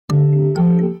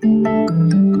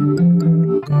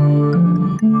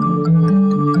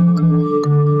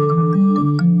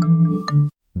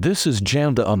This is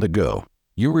JAMDA on the Go,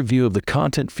 your review of the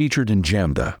content featured in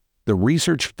JAMDA, the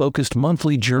research-focused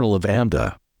monthly journal of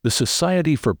AMDA, the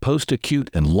Society for Post-Acute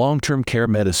and Long-Term Care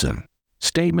Medicine.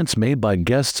 Statements made by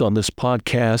guests on this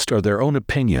podcast are their own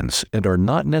opinions and are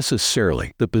not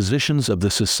necessarily the positions of the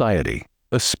Society.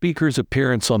 A speaker's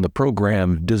appearance on the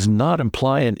program does not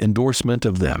imply an endorsement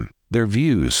of them, their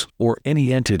views, or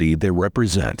any entity they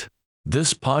represent.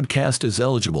 This podcast is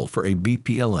eligible for a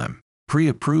BPLM,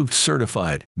 pre-approved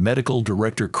certified medical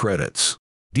director credits.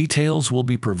 Details will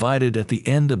be provided at the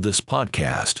end of this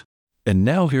podcast. And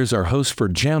now here's our host for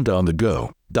JAMDA on the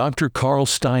Go, Dr. Carl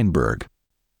Steinberg.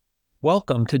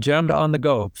 Welcome to JAMDA on the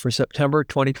Go for September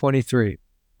 2023.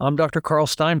 I'm Dr. Carl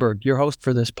Steinberg, your host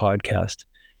for this podcast.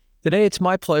 Today, it's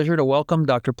my pleasure to welcome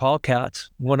Dr. Paul Katz,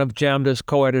 one of JAMDA's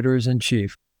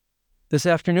co-editors-in-chief. This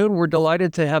afternoon, we're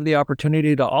delighted to have the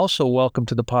opportunity to also welcome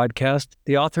to the podcast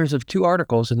the authors of two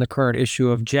articles in the current issue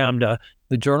of JAMDA,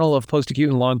 the Journal of Post-Acute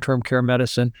and Long-Term Care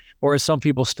Medicine, or as some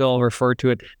people still refer to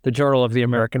it, the Journal of the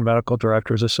American Medical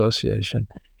Directors Association.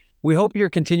 We hope you're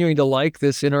continuing to like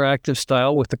this interactive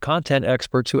style with the content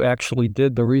experts who actually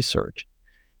did the research.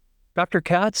 Dr.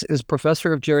 Katz is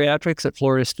professor of geriatrics at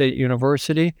Florida State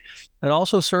University and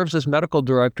also serves as medical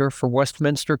director for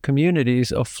Westminster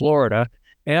Communities of Florida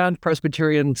and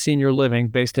Presbyterian Senior Living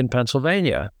based in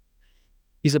Pennsylvania.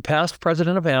 He's a past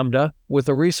president of AMDA with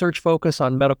a research focus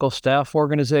on medical staff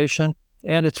organization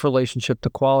and its relationship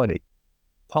to quality.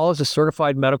 Paul is a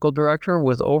certified medical director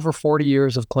with over 40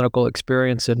 years of clinical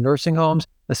experience in nursing homes,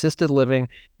 assisted living,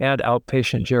 and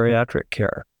outpatient geriatric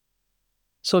care.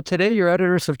 So today, your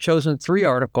editors have chosen three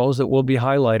articles that we'll be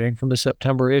highlighting from the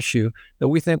September issue that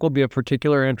we think will be of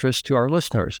particular interest to our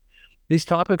listeners. These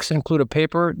topics include a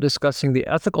paper discussing the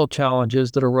ethical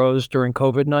challenges that arose during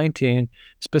COVID-19,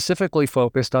 specifically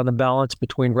focused on the balance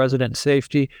between resident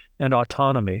safety and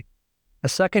autonomy. A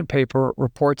second paper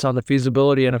reports on the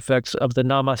feasibility and effects of the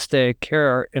Namaste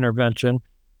Care intervention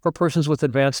for persons with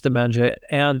advanced dementia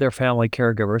and their family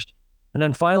caregivers. And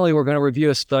then finally, we're going to review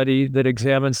a study that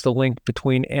examines the link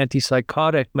between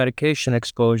antipsychotic medication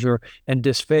exposure and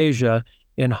dysphagia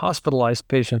in hospitalized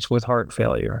patients with heart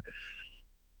failure.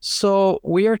 So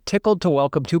we are tickled to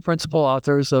welcome two principal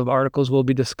authors of articles we'll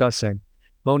be discussing,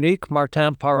 Monique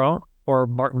Martin-Parent, or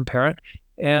Martin-Parent,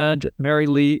 and Mary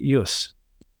Lee Yuss.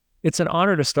 It's an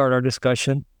honor to start our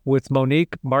discussion with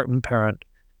Monique Martin-Parent.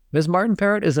 Ms.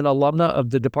 Martin-Parent is an alumna of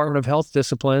the Department of Health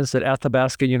Disciplines at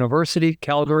Athabasca University,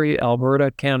 Calgary, Alberta,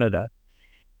 Canada.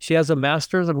 She has a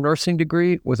Master's of Nursing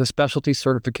degree with a specialty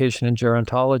certification in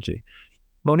gerontology.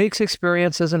 Monique's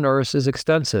experience as a nurse is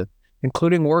extensive,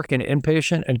 including work in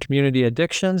inpatient and community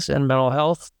addictions and mental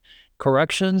health,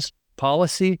 corrections,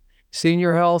 policy,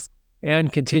 senior health,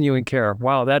 and continuing care.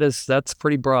 Wow, that's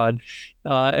pretty broad.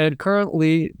 And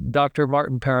currently, Dr.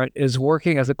 Martin-Parent is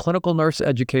working as a clinical nurse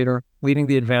educator, leading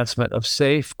the advancement of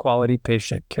safe, quality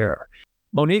patient care.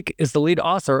 Monique is the lead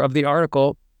author of the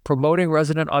article, Promoting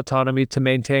Resident Autonomy to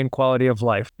Maintain Quality of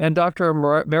Life. And Dr.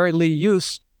 Mary Lee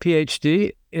Yuss,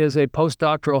 PhD, is a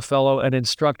postdoctoral fellow and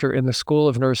instructor in the School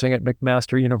of Nursing at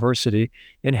McMaster University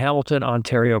in Hamilton,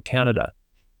 Ontario, Canada.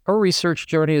 Her research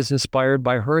journey is inspired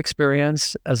by her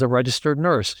experience as a registered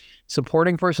nurse,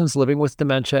 supporting persons living with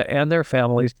dementia and their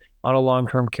families on a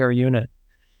long-term care unit.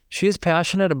 She is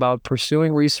passionate about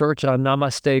pursuing research on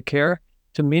Namaste Care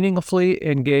to meaningfully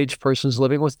engage persons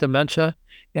living with dementia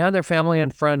and their family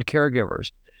and friend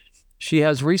caregivers. She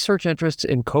has research interests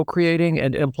in co-creating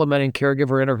and implementing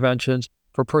caregiver interventions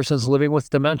for persons living with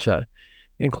dementia,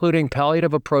 including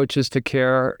palliative approaches to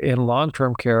care in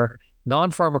long-term care,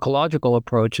 non-pharmacological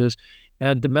approaches,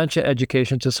 and dementia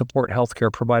education to support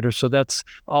healthcare providers. So that's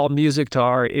all music to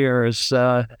our ears.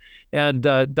 And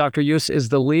Dr. Yuss is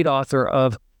the lead author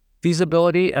of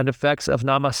Feasibility and Effects of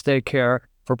Namaste Care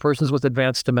for Persons with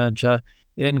Advanced Dementia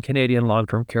in Canadian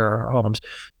Long-Term Care Homes.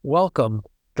 Welcome,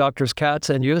 Drs. Katz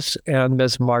and Yuss and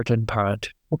Ms.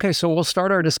 Martin-Parent. Okay, so we'll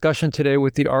start our discussion today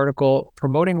with the article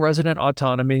Promoting Resident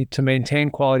Autonomy to Maintain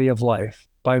Quality of Life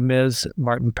by Ms.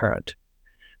 Martin-Parent.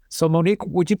 So Monique,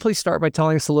 would you please start by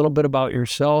telling us a little bit about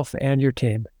yourself and your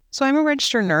team? So I'm a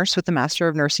registered nurse with a Master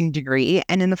of Nursing degree,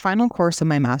 and in the final course of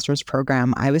my master's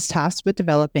program, I was tasked with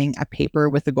developing a paper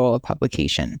with the goal of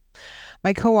publication.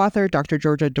 My co-author, Dr.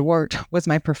 Georgia DeWart, was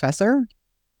my professor,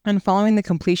 and following the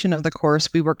completion of the course,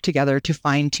 we worked together to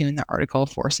fine-tune the article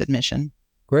for submission.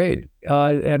 Great.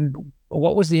 And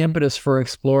what was the impetus for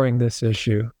exploring this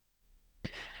issue?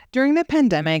 During the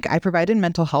pandemic, I provided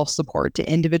mental health support to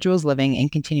individuals living in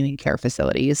continuing care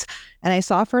facilities, and I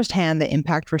saw firsthand the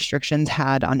impact restrictions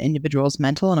had on individuals'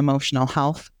 mental and emotional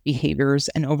health, behaviors,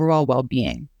 and overall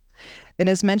well-being. And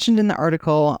as mentioned in the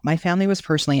article, my family was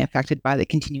personally affected by the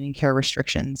continuing care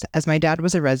restrictions, as my dad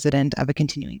was a resident of a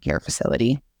continuing care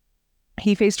facility.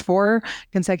 He faced 4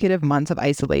 consecutive months of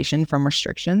isolation from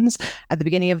restrictions at the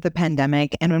beginning of the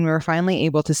pandemic, and when we were finally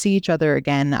able to see each other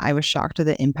again, I was shocked at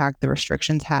the impact the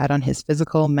restrictions had on his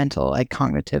physical, mental, and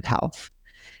cognitive health.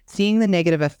 Seeing the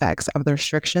negative effects of the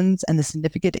restrictions and the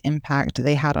significant impact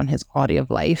they had on his quality of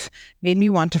life made me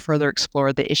want to further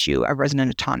explore the issue of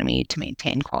resident autonomy to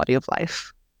maintain quality of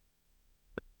life.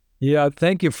 Yeah,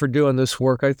 thank you for doing this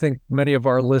work. I think many of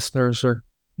our listeners are,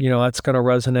 that's going to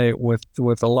resonate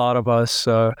with a lot of us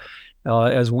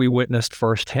as we witnessed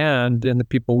firsthand in the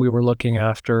people we were looking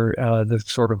after, the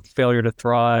sort of failure to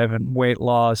thrive and weight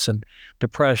loss and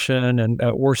depression and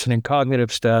worsening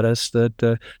cognitive status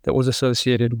that was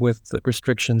associated with the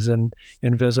restrictions in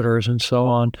visitors and so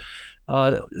on.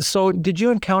 So did you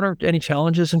encounter any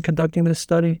challenges in conducting this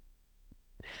study?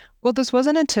 Well, this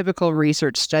wasn't a typical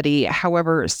research study.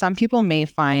 However, some people may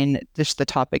find just the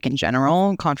topic in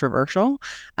general controversial.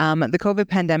 The COVID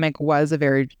pandemic was a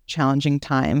very challenging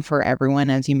time for everyone,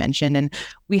 as you mentioned, and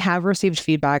we have received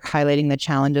feedback highlighting the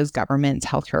challenges governments,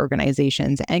 healthcare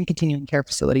organizations, and continuing care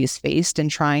facilities faced in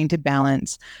trying to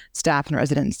balance staff and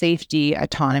resident safety,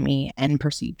 autonomy, and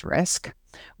perceived risk.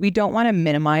 We don't want to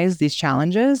minimize these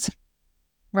challenges.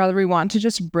 Rather, we want to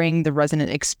just bring the resident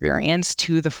experience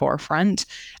to the forefront,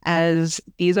 as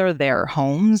these are their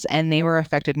homes and they were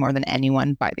affected more than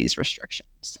anyone by these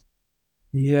restrictions.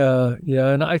 Yeah.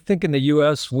 And I think in the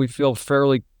U.S., we feel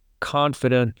fairly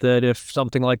confident that if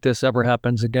something like this ever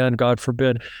happens again, God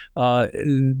forbid,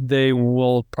 they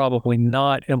will probably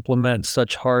not implement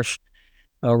such harsh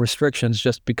restrictions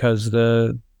just because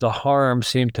the harm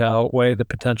seem to outweigh the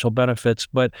potential benefits.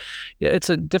 But it's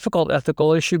a difficult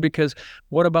ethical issue, because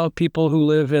what about people who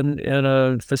live in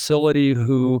a facility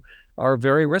who are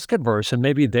very risk adverse, and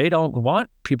maybe they don't want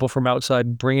people from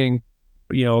outside bringing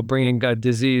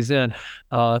disease in?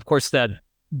 Of course, that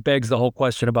begs the whole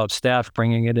question about staff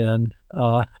bringing it in.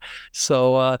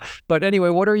 But anyway,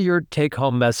 what are your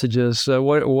take-home messages?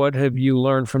 What have you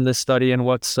learned from this study, and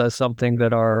what's something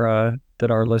that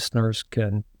our listeners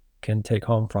can take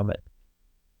home from it?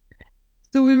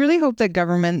 So we really hope that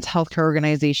governments, healthcare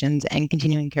organizations, and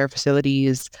continuing care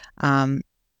facilities,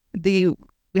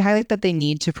 we highlight that they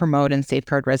need to promote and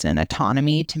safeguard resident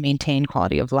autonomy to maintain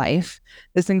quality of life.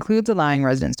 This includes allowing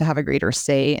residents to have a greater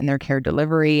say in their care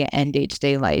delivery and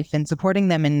day-to-day life, and supporting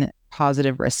them in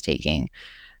positive risk-taking.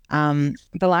 The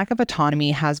lack of autonomy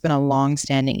has been a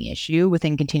long-standing issue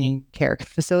within continuing care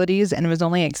facilities, and was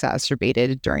only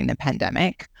exacerbated during the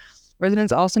pandemic.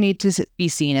 Residents also need to be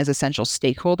seen as essential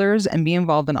stakeholders and be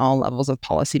involved in all levels of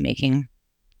policymaking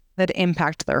that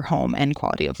impact their home and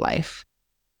quality of life.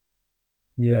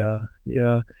 Yeah.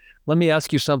 Let me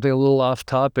ask you something a little off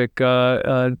topic.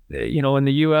 In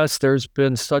the U.S., there's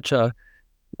been such a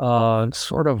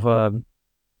sort of a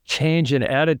change in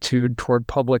attitude toward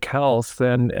public health,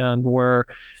 and where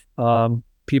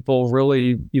people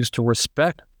really used to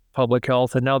respect public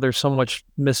health, and now there's so much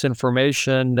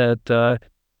misinformation that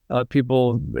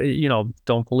people,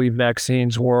 don't believe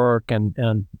vaccines work, and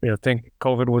think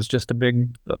COVID was just a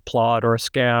big plot or a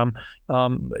scam.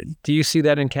 Do you see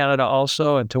that in Canada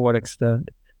also, and to what extent?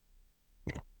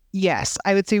 Yes,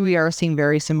 I would say we are seeing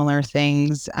very similar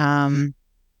things.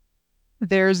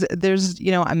 There's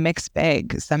a mixed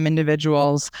bag. Some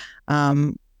individuals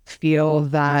feel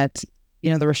that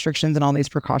the restrictions and all these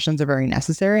precautions are very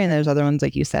necessary, and there's other ones,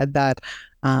 like you said, that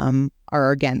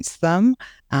are against them.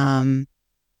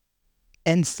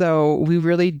 And so we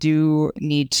really do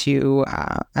need to,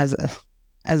 as a,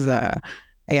 I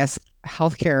guess,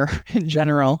 healthcare in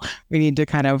general, we need to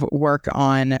kind of work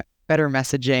on better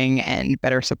messaging and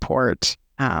better support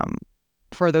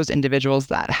for those individuals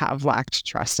that have lacked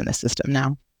trust in the system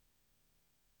now.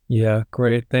 Yeah,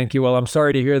 great. Thank you. Well, I'm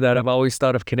sorry to hear that. I've always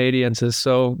thought of Canadians as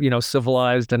so,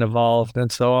 civilized and evolved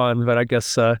and so on, but I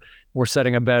guess we're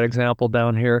setting a bad example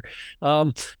down here.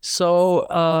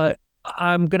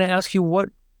 I'm going to ask you, what,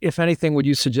 if anything, would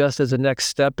you suggest as a next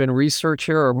step in research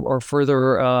here, or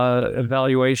further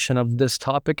evaluation of this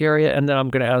topic area? And then I'm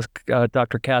going to ask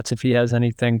Dr. Katz if he has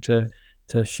anything to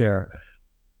share.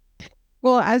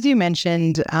 Well, as you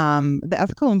mentioned, the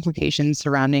ethical implications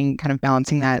surrounding kind of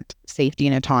balancing that safety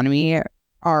and autonomy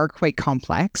are quite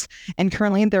complex. And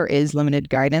currently there is limited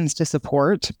guidance to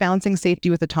support balancing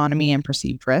safety with autonomy and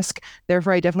perceived risk.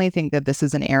 Therefore, I definitely think that this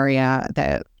is an area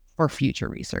that for future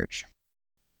research.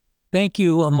 Thank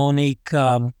you, Monique,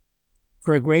 for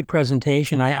a great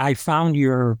presentation. I found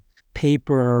your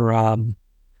paper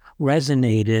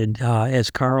resonated, as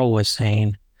Carl was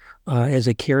saying, as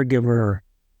a caregiver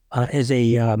as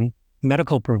a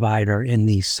medical provider in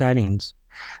these settings.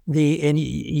 And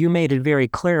you made it very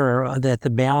clear that the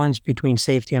balance between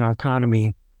safety and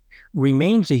autonomy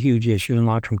remains a huge issue in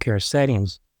long-term care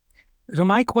settings. So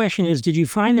my question is, did you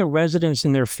find that residents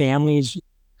and their families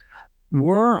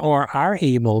were or are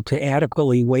able to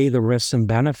adequately weigh the risks and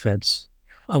benefits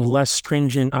of less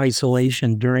stringent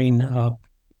isolation during a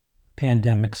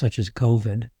pandemic such as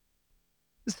COVID?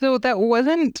 So that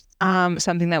wasn't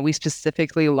something that we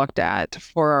specifically looked at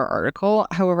for our article.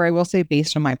 However, I will say,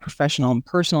 based on my professional and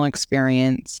personal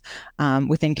experience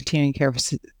within continuing care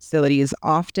facilities,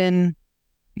 often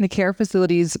the care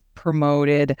facilities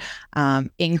promoted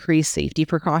increased safety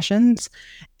precautions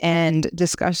and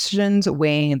discussions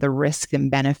weighing the risks and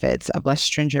benefits of less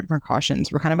stringent precautions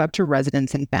were kind of up to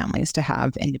residents and families to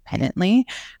have independently.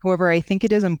 However, I think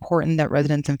it is important that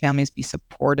residents and families be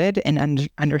supported in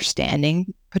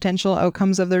understanding potential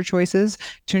outcomes of their choices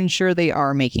to ensure they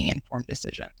are making informed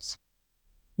decisions.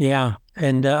 Yeah.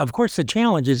 And of course, the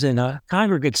challenge is in a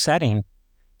congregate setting,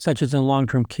 such as in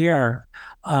long-term care.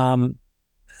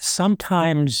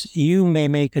 Sometimes you may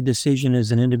make a decision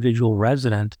as an individual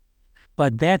resident,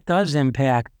 but that does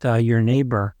impact your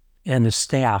neighbor and the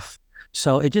staff.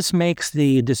 So it just makes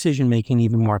the decision-making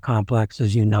even more complex,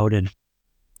 as you noted.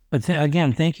 But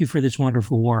again, thank you for this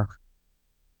wonderful work.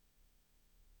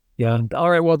 Yeah. All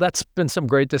right. Well, that's been some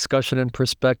great discussion and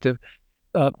perspective.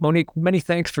 Monique, many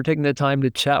thanks for taking the time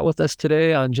to chat with us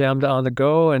today on JAMDA on the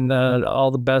Go, and all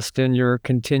the best in your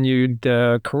continued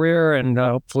career. And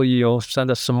hopefully you'll send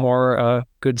us some more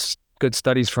good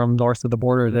studies from north of the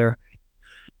border there.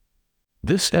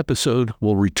 This episode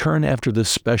will return after this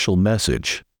special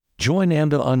message. Join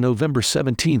JAMDA on November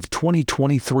 17th,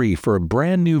 2023 for a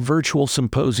brand new virtual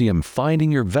symposium,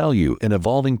 Finding Your Value in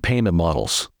Evolving Payment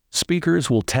Models. Speakers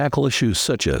will tackle issues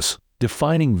such as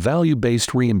defining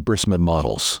value-based reimbursement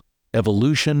models,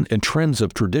 evolution and trends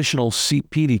of traditional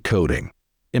CPD coding,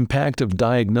 impact of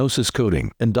diagnosis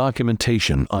coding and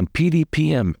documentation on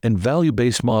PDPM and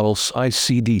value-based models,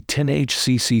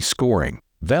 ICD-10-HCC scoring,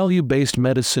 value-based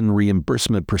medicine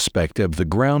reimbursement perspective, the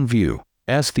ground view.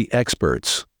 Ask the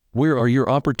experts, where are your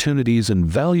opportunities in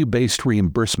value-based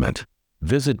reimbursement?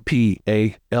 Visit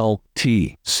paltc.org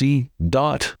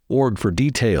for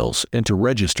details and to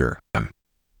register.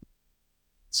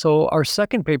 So our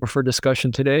second paper for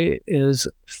discussion today is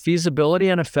feasibility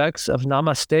and effects of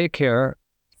Namaste care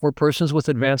for persons with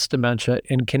advanced dementia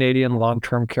in Canadian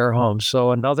long-term care homes.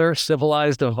 So another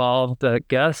civilized, evolved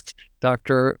guest,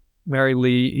 Dr. Mary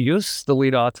Lee Yus, the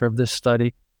lead author of this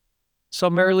study. So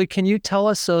Mary Lee, can you tell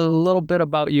us a little bit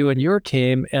about you and your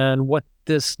team and what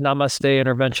this Namaste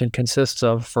intervention consists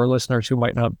of for listeners who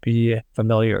might not be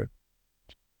familiar?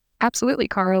 Absolutely,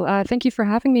 Carl. Thank you for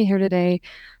having me here today.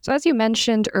 So as you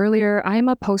mentioned earlier, I'm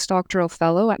a postdoctoral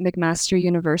fellow at McMaster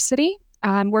University.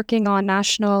 I'm working on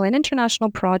national and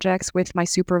international projects with my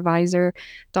supervisor,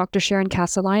 Dr. Sharon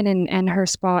Kasseline, and her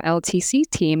SPA LTC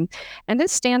team. And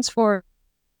this stands for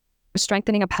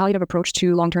Strengthening a Palliative Approach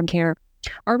to Long-Term Care.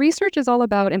 Our research is all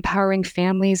about empowering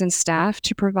families and staff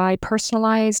to provide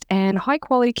personalized and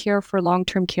high-quality care for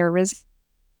long-term care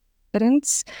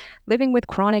residents living with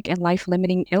chronic and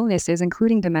life-limiting illnesses,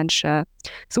 including dementia.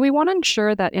 So we want to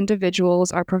ensure that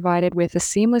individuals are provided with a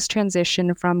seamless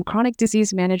transition from chronic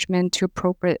disease management to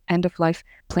appropriate end-of-life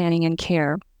planning and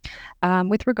care.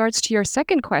 With regards to your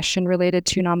second question related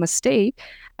to Namaste,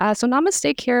 so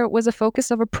Namaste Care was a focus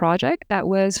of a project that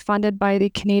was funded by the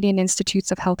Canadian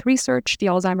Institutes of Health Research, the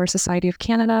Alzheimer's Society of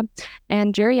Canada,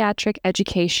 and Geriatric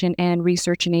Education and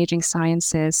Research in Aging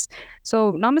Sciences.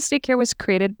 So Namaste Care was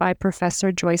created by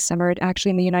Professor Joyce Semmert,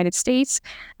 actually in the United States,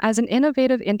 as an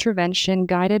innovative intervention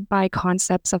guided by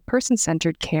concepts of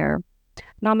person-centered care.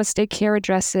 Namaste Care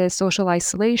addresses social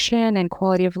isolation and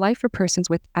quality of life for persons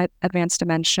with advanced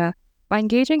dementia by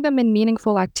engaging them in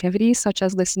meaningful activities such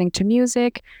as listening to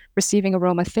music, receiving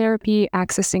aromatherapy,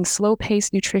 accessing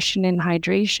slow-paced nutrition and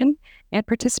hydration, and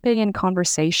participating in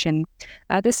conversation.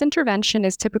 This intervention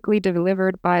is typically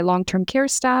delivered by long-term care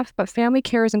staff, but family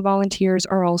carers and volunteers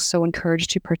are also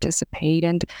encouraged to participate.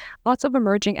 And lots of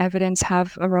emerging evidence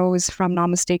have arose from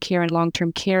Namaste Care and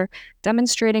long-term care,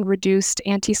 demonstrating reduced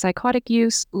antipsychotic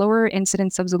use, lower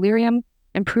incidence of delirium,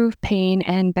 improved pain,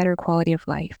 and better quality of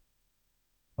life.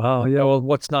 Wow. Yeah. Well,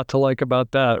 what's not to like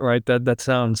about that, right? That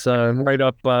sounds right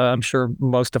up, I'm sure,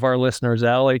 most of our listeners'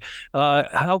 alley.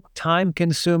 How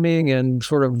time-consuming and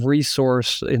sort of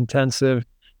resource-intensive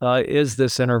is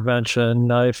this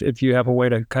intervention? If you have a way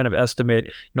to kind of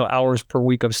estimate, hours per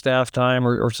week of staff time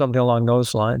or something along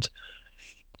those lines.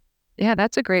 Yeah,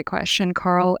 that's a great question,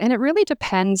 Carl. And it really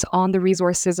depends on the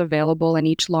resources available in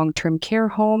each long-term care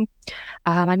home.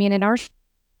 In our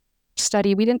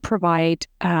study, we didn't provide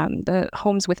the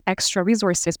homes with extra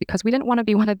resources because we didn't want to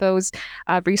be one of those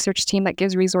research team that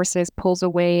gives resources, pulls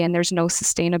away, and there's no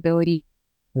sustainability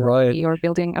Right. or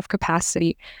building of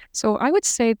capacity. So I would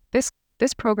say this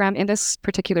program in this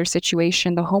particular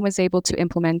situation, the home is able to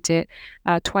implement it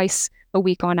twice a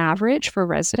week on average for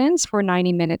residents for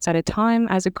 90 minutes at a time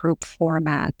as a group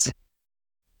format.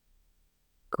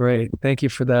 Great. Thank you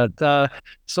for that.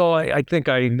 So I think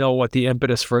I know what the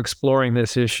impetus for exploring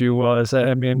this issue was.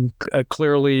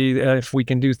 Clearly, if we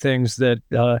can do things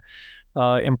that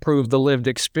improve the lived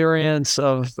experience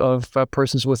of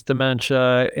persons with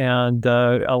dementia and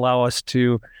allow us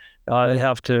to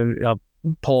have to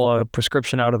pull a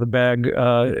prescription out of the bag,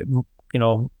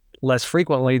 less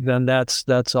frequently, then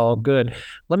that's all good.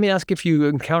 Let me ask if you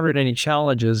encountered any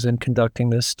challenges in conducting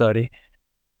this study.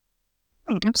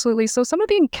 Absolutely. So some of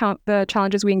the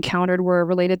challenges we encountered were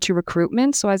related to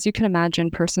recruitment. So as you can imagine,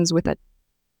 persons with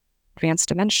advanced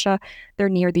dementia, they're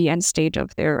near the end stage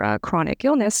of their chronic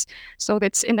illness. So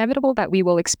it's inevitable that we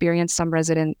will experience some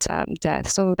resident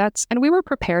death. And we were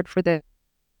prepared for this.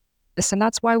 And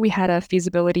that's why we had a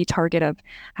feasibility target of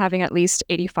having at least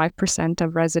 85%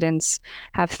 of residents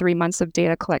have 3 months of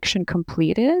data collection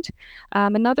completed.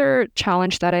 Another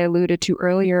challenge that I alluded to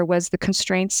earlier was the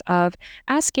constraints of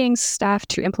asking staff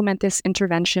to implement this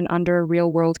intervention under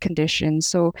real-world conditions.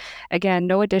 So again,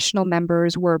 no additional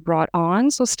members were brought on.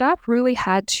 So staff really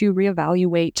had to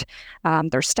reevaluate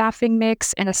their staffing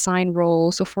mix and assign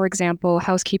roles. So for example,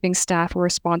 housekeeping staff were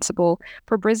responsible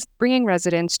for bringing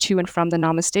residents to and from the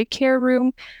Namaste care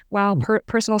room, while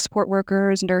personal support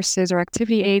workers, nurses, or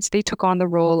activity aides, they took on the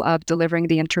role of delivering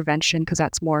the intervention because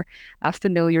that's more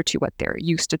familiar to what they're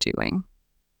used to doing.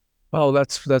 Oh,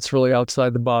 that's really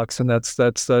outside the box, and that's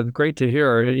great to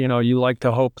hear. You like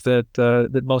to hope that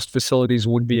that most facilities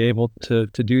would be able to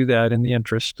do that in the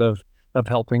interest of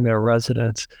helping their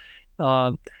residents.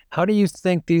 How do you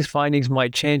think these findings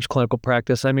might change clinical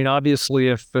practice? Obviously,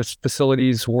 if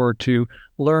facilities were to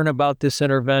learn about this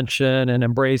intervention and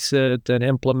embrace it and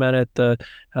implement it,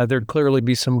 there'd clearly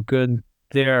be some good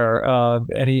there.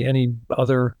 Any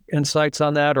other insights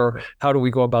on that, or how do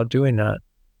we go about doing that?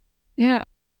 Yeah,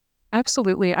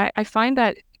 absolutely. I find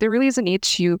that there really is a need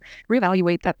to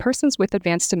reevaluate that persons with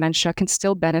advanced dementia can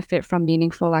still benefit from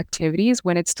meaningful activities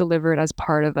when it's delivered as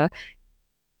part of a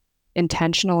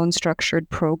intentional and structured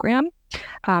program.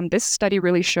 This study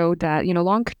really showed that,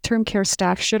 long-term care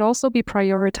staff should also be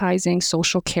prioritizing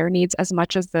social care needs as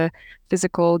much as the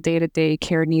physical day-to-day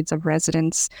care needs of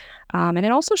residents. And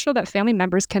it also showed that family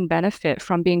members can benefit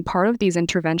from being part of these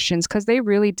interventions because they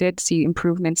really did see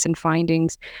improvements in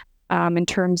findings in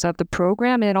terms of the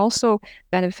program, and it also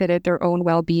benefited their own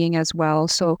well-being as well.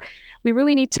 So we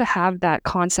really need to have that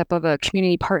concept of a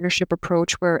community partnership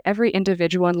approach where every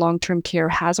individual in long-term care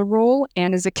has a role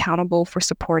and is accountable for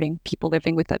supporting people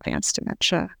living with advanced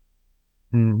dementia.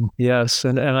 Yes,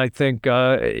 and I think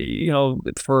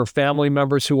for family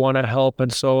members who want to help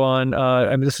and so on,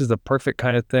 this is the perfect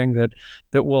kind of thing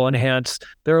that will enhance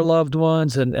their loved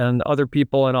ones and other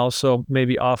people, and also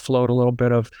maybe offload a little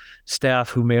bit of staff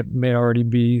who may already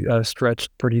be stretched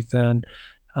pretty thin.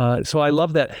 So I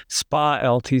love that spa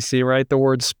LTC, right? The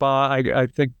word spa. I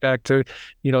think back to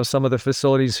some of the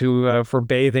facilities who for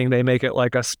bathing they make it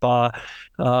like a spa.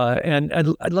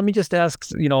 And let me just ask,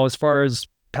 as far as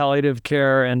palliative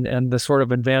care and the sort of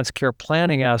advanced care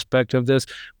planning aspect of this,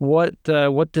 what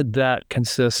did that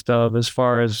consist of as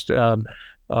far as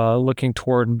looking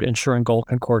toward ensuring goal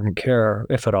concordant care,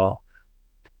 if at all?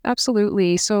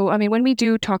 Absolutely. So, when we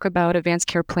do talk about advanced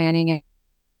care planning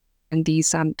and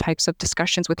these types of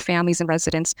discussions with families and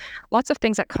residents, lots of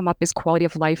things that come up is quality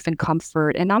of life and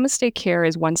comfort. And Namaste Care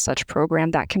is one such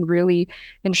program that can really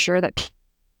ensure that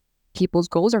people's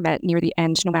goals are met near the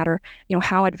end, no matter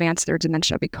how advanced their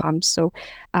dementia becomes. So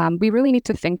we really need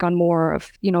to think on more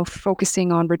of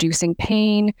focusing on reducing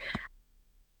pain,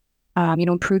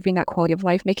 improving that quality of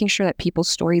life, making sure that people's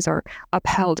stories are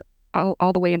upheld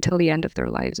all the way until the end of their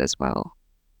lives as well.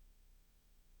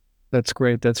 That's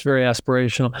great. That's very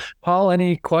aspirational. Paul,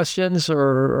 any questions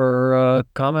or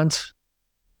comments?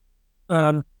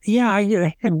 Yeah,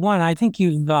 I had one. I think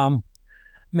you've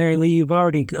Mary Lee, you've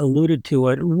already alluded to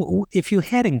it. If you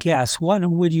had a guess, what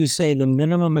would you say the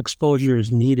minimum exposure is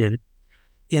needed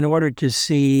in order to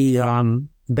see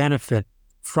benefit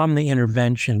from the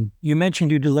intervention? You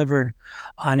mentioned you deliver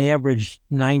on average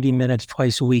 90 minutes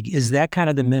twice a week. Is that kind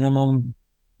of the minimum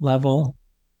level?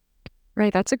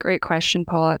 Right. That's a great question,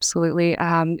 Paul. Absolutely.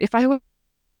 If I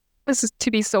this is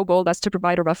to be so bold as to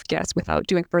provide a rough guess without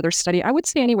doing further study, I would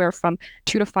say anywhere from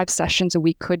 2 to 5 sessions a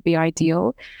week could be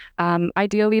ideal.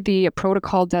 Ideally, the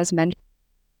protocol does mention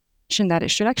that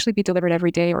it should actually be delivered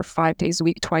every day or 5 days a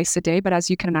week, twice a day. But as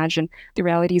you can imagine, the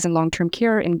realities in long-term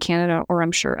care in Canada, or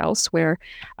I'm sure elsewhere,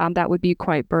 that would be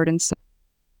quite burdensome.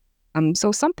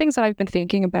 So some things that I've been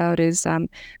thinking about is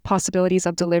possibilities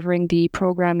of delivering the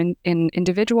program in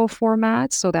individual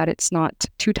formats so that it's not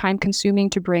too time consuming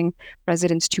to bring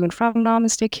residents to and from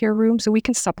Namaste care rooms, so we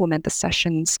can supplement the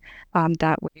sessions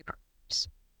that way.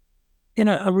 In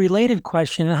a related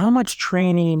question, how much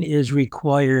training is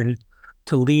required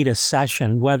to lead a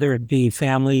session, whether it be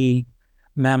family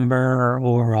member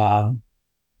or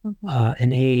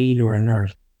an aide or a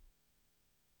nurse?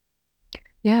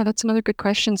 Yeah, that's another good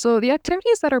question. So the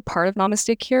activities that are part of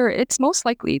Namaste Care, they're most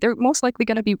likely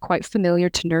going to be quite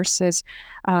familiar to nurses,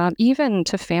 even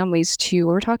to families too.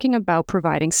 We're talking about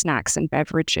providing snacks and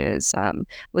beverages,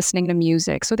 listening to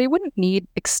music. So they wouldn't need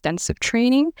extensive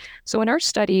training. So in our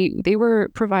study, they were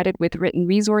provided with written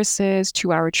resources,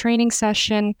 2-hour training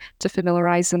session to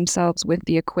familiarize themselves with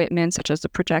the equipment, such as the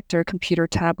projector, computer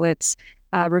tablets,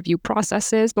 review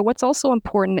processes. But what's also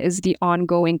important is the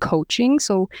ongoing coaching.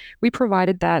 So we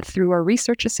provided that through our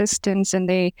research assistants, and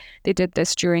they did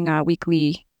this during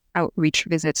weekly outreach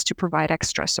visits to provide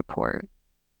extra support.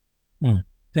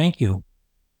 Thank you.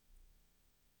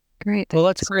 Great. Well,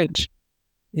 that's great.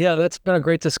 Yeah, that's been a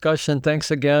great discussion.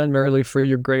 Thanks again, Marilee, for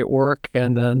your great work,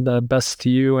 and then best to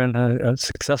you and a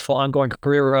successful ongoing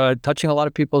career touching a lot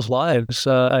of people's lives.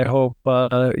 I hope,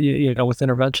 with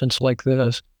interventions like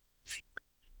this.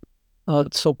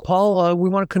 So, Paul, we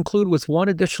want to conclude with one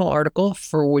additional article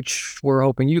for which we're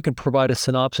hoping you can provide a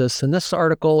synopsis. And this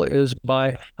article is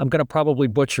by, I'm going to probably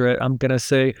butcher it. I'm going to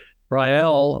say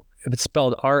Raele, if it's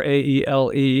spelled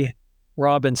Raele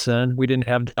Robinson. We didn't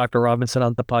have Dr. Robinson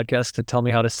on the podcast to tell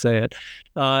me how to say it.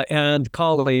 And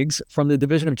colleagues from the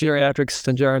Division of Geriatrics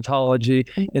and Gerontology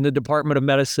in the Department of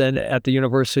Medicine at the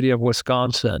University of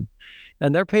Wisconsin.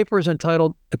 And their paper is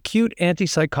entitled Acute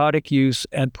Antipsychotic Use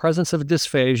and Presence of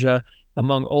Dysphagia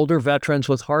Among Older Veterans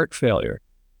with Heart Failure.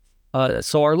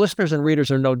 So our listeners and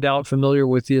readers are no doubt familiar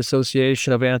with the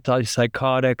association of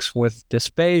antipsychotics with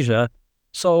dysphagia.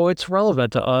 So it's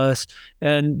relevant to us.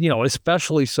 And,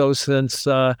 especially so since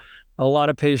a lot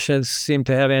of patients seem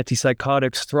to have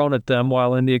antipsychotics thrown at them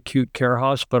while in the acute care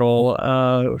hospital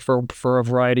for a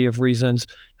variety of reasons,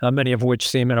 many of which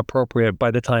seem inappropriate by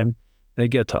the time they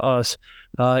get to us.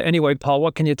 Anyway, Paul,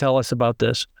 what can you tell us about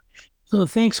this? So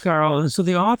thanks, Carl. So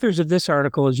the authors of this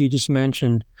article, as you just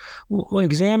mentioned,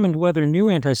 examined whether new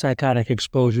antipsychotic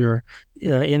exposure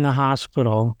in the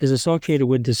hospital is associated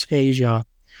with dysphagia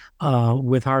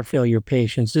with heart failure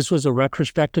patients. This was a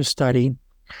retrospective study,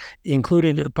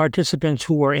 included participants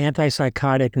who were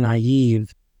antipsychotic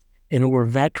naive and who were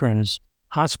veterans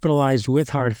hospitalized with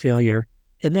heart failure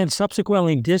and then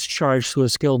subsequently discharged to a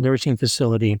skilled nursing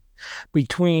facility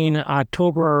between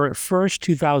October 1st,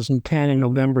 2010 and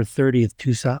November 30th,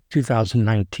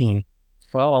 2019.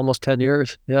 Well, almost 10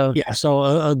 years. Yeah. Yeah, so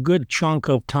a good chunk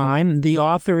of time. The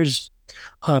authors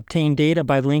obtained data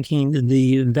by linking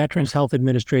the Veterans Health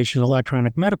Administration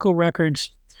electronic medical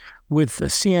records with the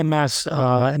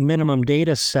CMS minimum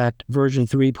data set version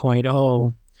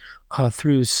 3.0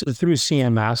 through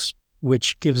CMS,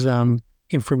 which gives them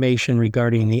information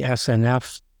regarding the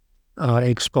SNF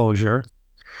exposure.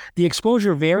 The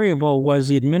exposure variable was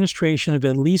the administration of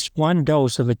at least one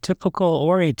dose of a typical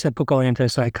or atypical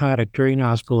antipsychotic during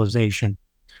hospitalization.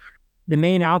 The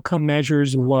main outcome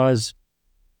measures were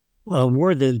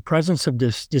the presence of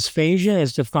dysphagia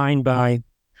as defined by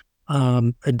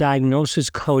a diagnosis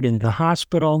code in the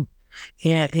hospital,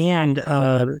 and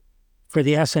for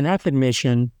the SNF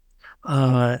admission,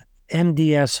 MDS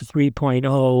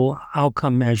 3.0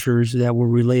 outcome measures that were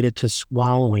related to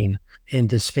swallowing and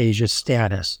dysphagia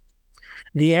status.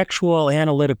 The actual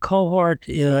analytic cohort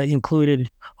included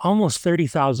almost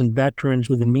 30,000 veterans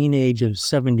with a mean age of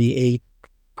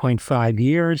 78.5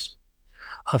 years.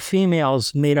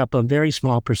 Females made up a very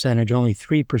small percentage, only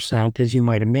 3%, as you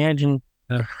might imagine.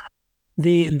 Yeah.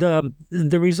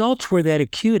 The results were that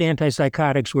acute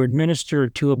antipsychotics were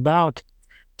administered to about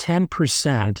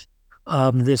 10%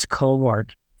 of this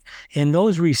cohort. And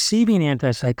those receiving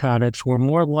antipsychotics were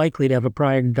more likely to have a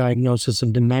prior diagnosis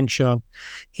of dementia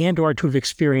and or to have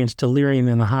experienced delirium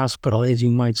in the hospital, as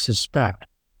you might suspect.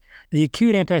 The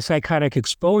acute antipsychotic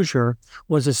exposure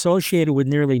was associated with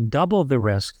nearly double the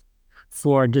risk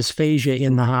for dysphagia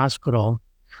in the hospital,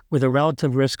 with a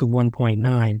relative risk of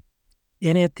 1.9.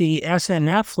 And at the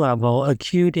SNF level,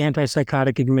 acute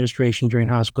antipsychotic administration during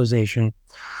hospitalization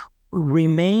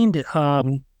remained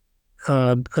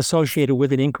associated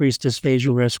with an increased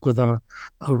dysphagia risk with a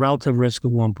relative risk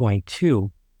of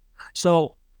 1.2.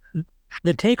 So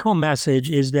the take-home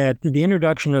message is that the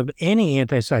introduction of any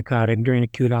antipsychotic during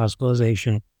acute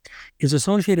hospitalization is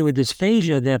associated with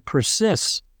dysphagia that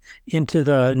persists into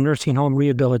the nursing home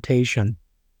rehabilitation.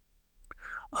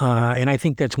 And I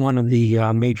think that's one of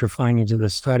the major findings of the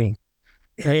study.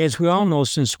 As we all know,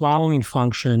 since swallowing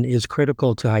function is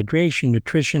critical to hydration,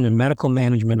 nutrition, and medical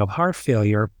management of heart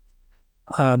failure,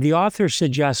 the author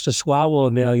suggests a swallow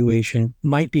evaluation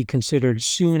might be considered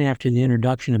soon after the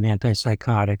introduction of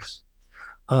antipsychotics.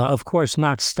 Of course,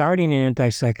 not starting an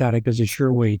antipsychotic is a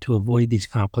sure way to avoid these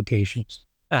complications.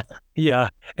 Yeah,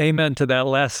 amen to that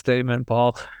last statement,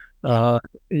 Paul.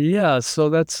 Yeah, so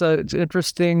that's it's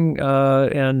interesting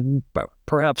and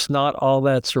perhaps not all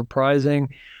that surprising.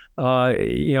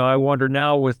 I wonder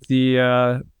now with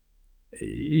the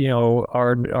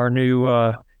our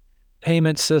new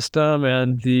payment system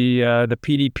and the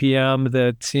PDPM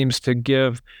that seems to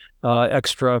give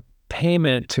extra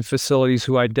payment to facilities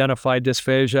who identify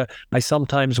dysphagia. I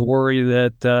sometimes worry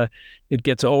that it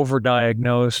gets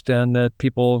overdiagnosed and that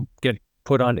people get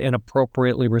put on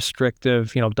inappropriately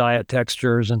restrictive, diet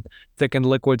textures and thickened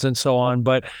liquids and so on.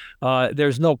 But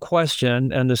there's no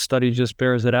question, and the study just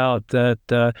bears it out, that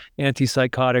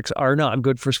antipsychotics are not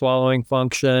good for swallowing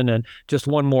function, and just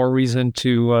one more reason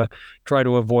to try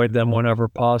to avoid them whenever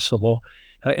possible.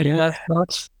 Any last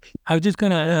thoughts? I was just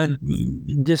going to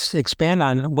just expand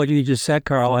on what you just said,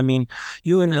 Carl. I mean,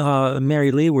 you and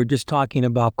Mary Lee were just talking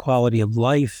about quality of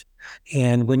life.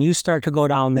 And when you start to go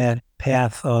down that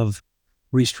path of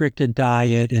restricted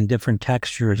diet and different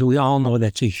textures, we all know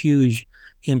that's a huge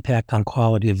impact on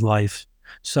quality of life.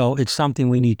 So it's something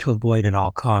we need to avoid at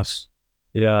all costs.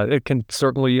 Yeah, it can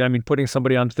certainly, putting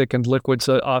somebody on thickened liquids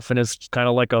often is kind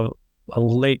of like a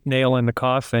late nail in the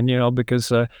coffin,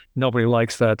 because nobody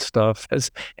likes that stuff,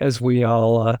 as we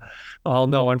all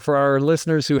know. And for our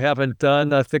listeners who haven't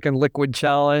done a thickened liquid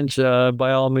challenge,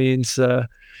 by all means,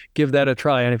 give that a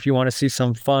try. And if you want to see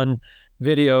some fun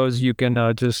videos, you can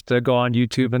just go on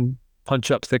YouTube and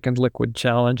punch up thickened liquid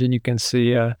challenge, and you can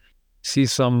see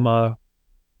some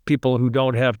people who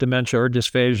don't have dementia or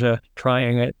dysphagia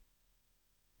trying it.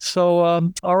 So,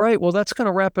 all right. Well, that's going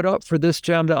to wrap it up for this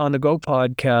JAMDA on the Go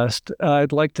podcast.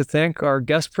 I'd like to thank our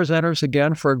guest presenters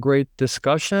again for a great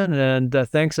discussion. And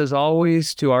thanks, as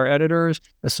always, to our editors,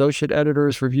 associate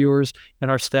editors, reviewers,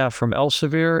 and our staff from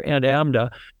Elsevier and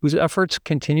AMDA, whose efforts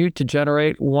continue to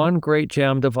generate one great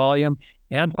JAMDA volume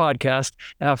and podcast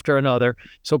after another.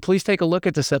 So please take a look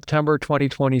at the September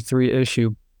 2023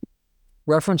 issue.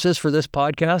 References for this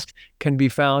podcast can be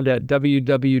found at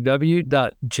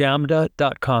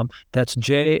www.jamda.com. That's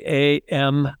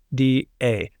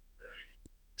JAMDA.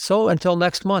 So until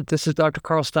next month, this is Dr.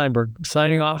 Carl Steinberg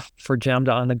signing off for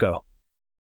JAMDA on the Go.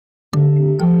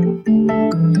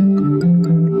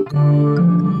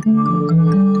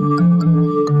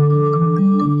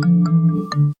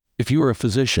 If you are a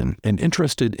physician and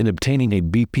interested in obtaining a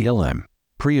BPLM,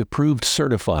 pre-approved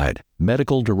certified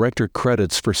medical director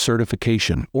credits for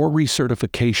certification or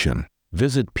recertification,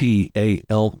 visit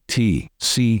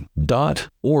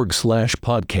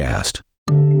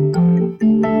paltc.org/podcast.